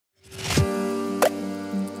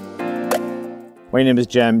My name is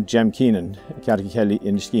Jem Keenan, Quaddie Kelly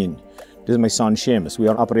in Skeen. This is my son Seamus. We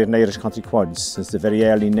are operating Irish country quads since the very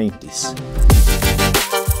early 90s.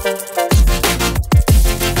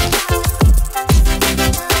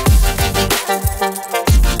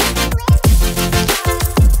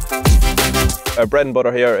 Our bread and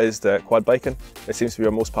butter here is the quad biking. It seems to be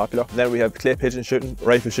our most popular. Then we have clay pigeon shooting,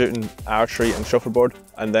 rifle shooting, archery and shuffleboard.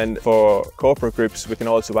 And then for corporate groups, we can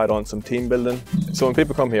also add on some team building. So when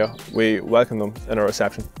people come here, we welcome them in our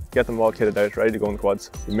reception, get them all kitted out, ready to go on the quads.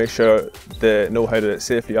 We make sure they know how to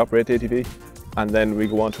safely operate the ATV, and then we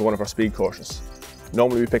go on to one of our speed courses.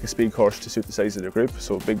 Normally we pick a speed course to suit the size of the group,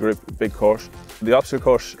 so big group, big course. The obstacle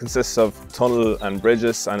course consists of tunnel and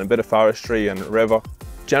bridges and a bit of forestry and river.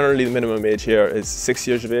 Generally the minimum age here is 6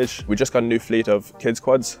 years of age. We just got a new fleet of kids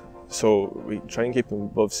quads, so we try and keep them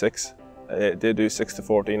above 6. They do 6 to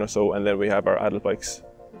 14 or so, and then we have our adult bikes,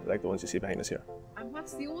 like the ones you see behind us here. And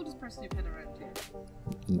what's the oldest person you've been around here?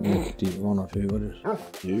 91 or 2, what is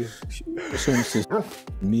it? You? Seems to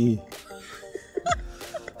me.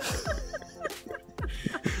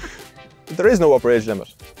 There is no upper age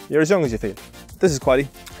limit. You're as young as you feel. This is Quaddie.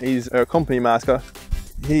 He's our company mascot.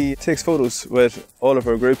 He takes photos with all of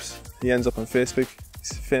our groups. He ends up on Facebook.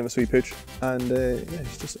 He's a famous wee pooch. And yeah,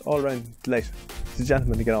 he's just all around delight. He's a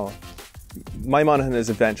gentleman to get on. My Monaghan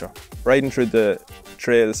is adventure. Riding through the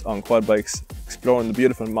trails on quad bikes, exploring the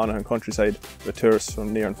beautiful Monaghan countryside with tourists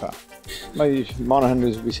from near and far. My Monaghan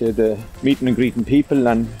is, we say, the meeting and greeting people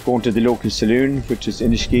and going to the local saloon, which is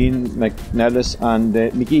Inniskeen, McNellis and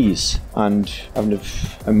McGee's, and having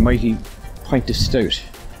a mighty pint of stout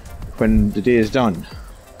when the day is done.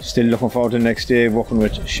 Still looking forward to the next day, working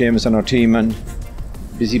with Seamus and our team and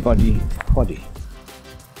busybody Quaddie.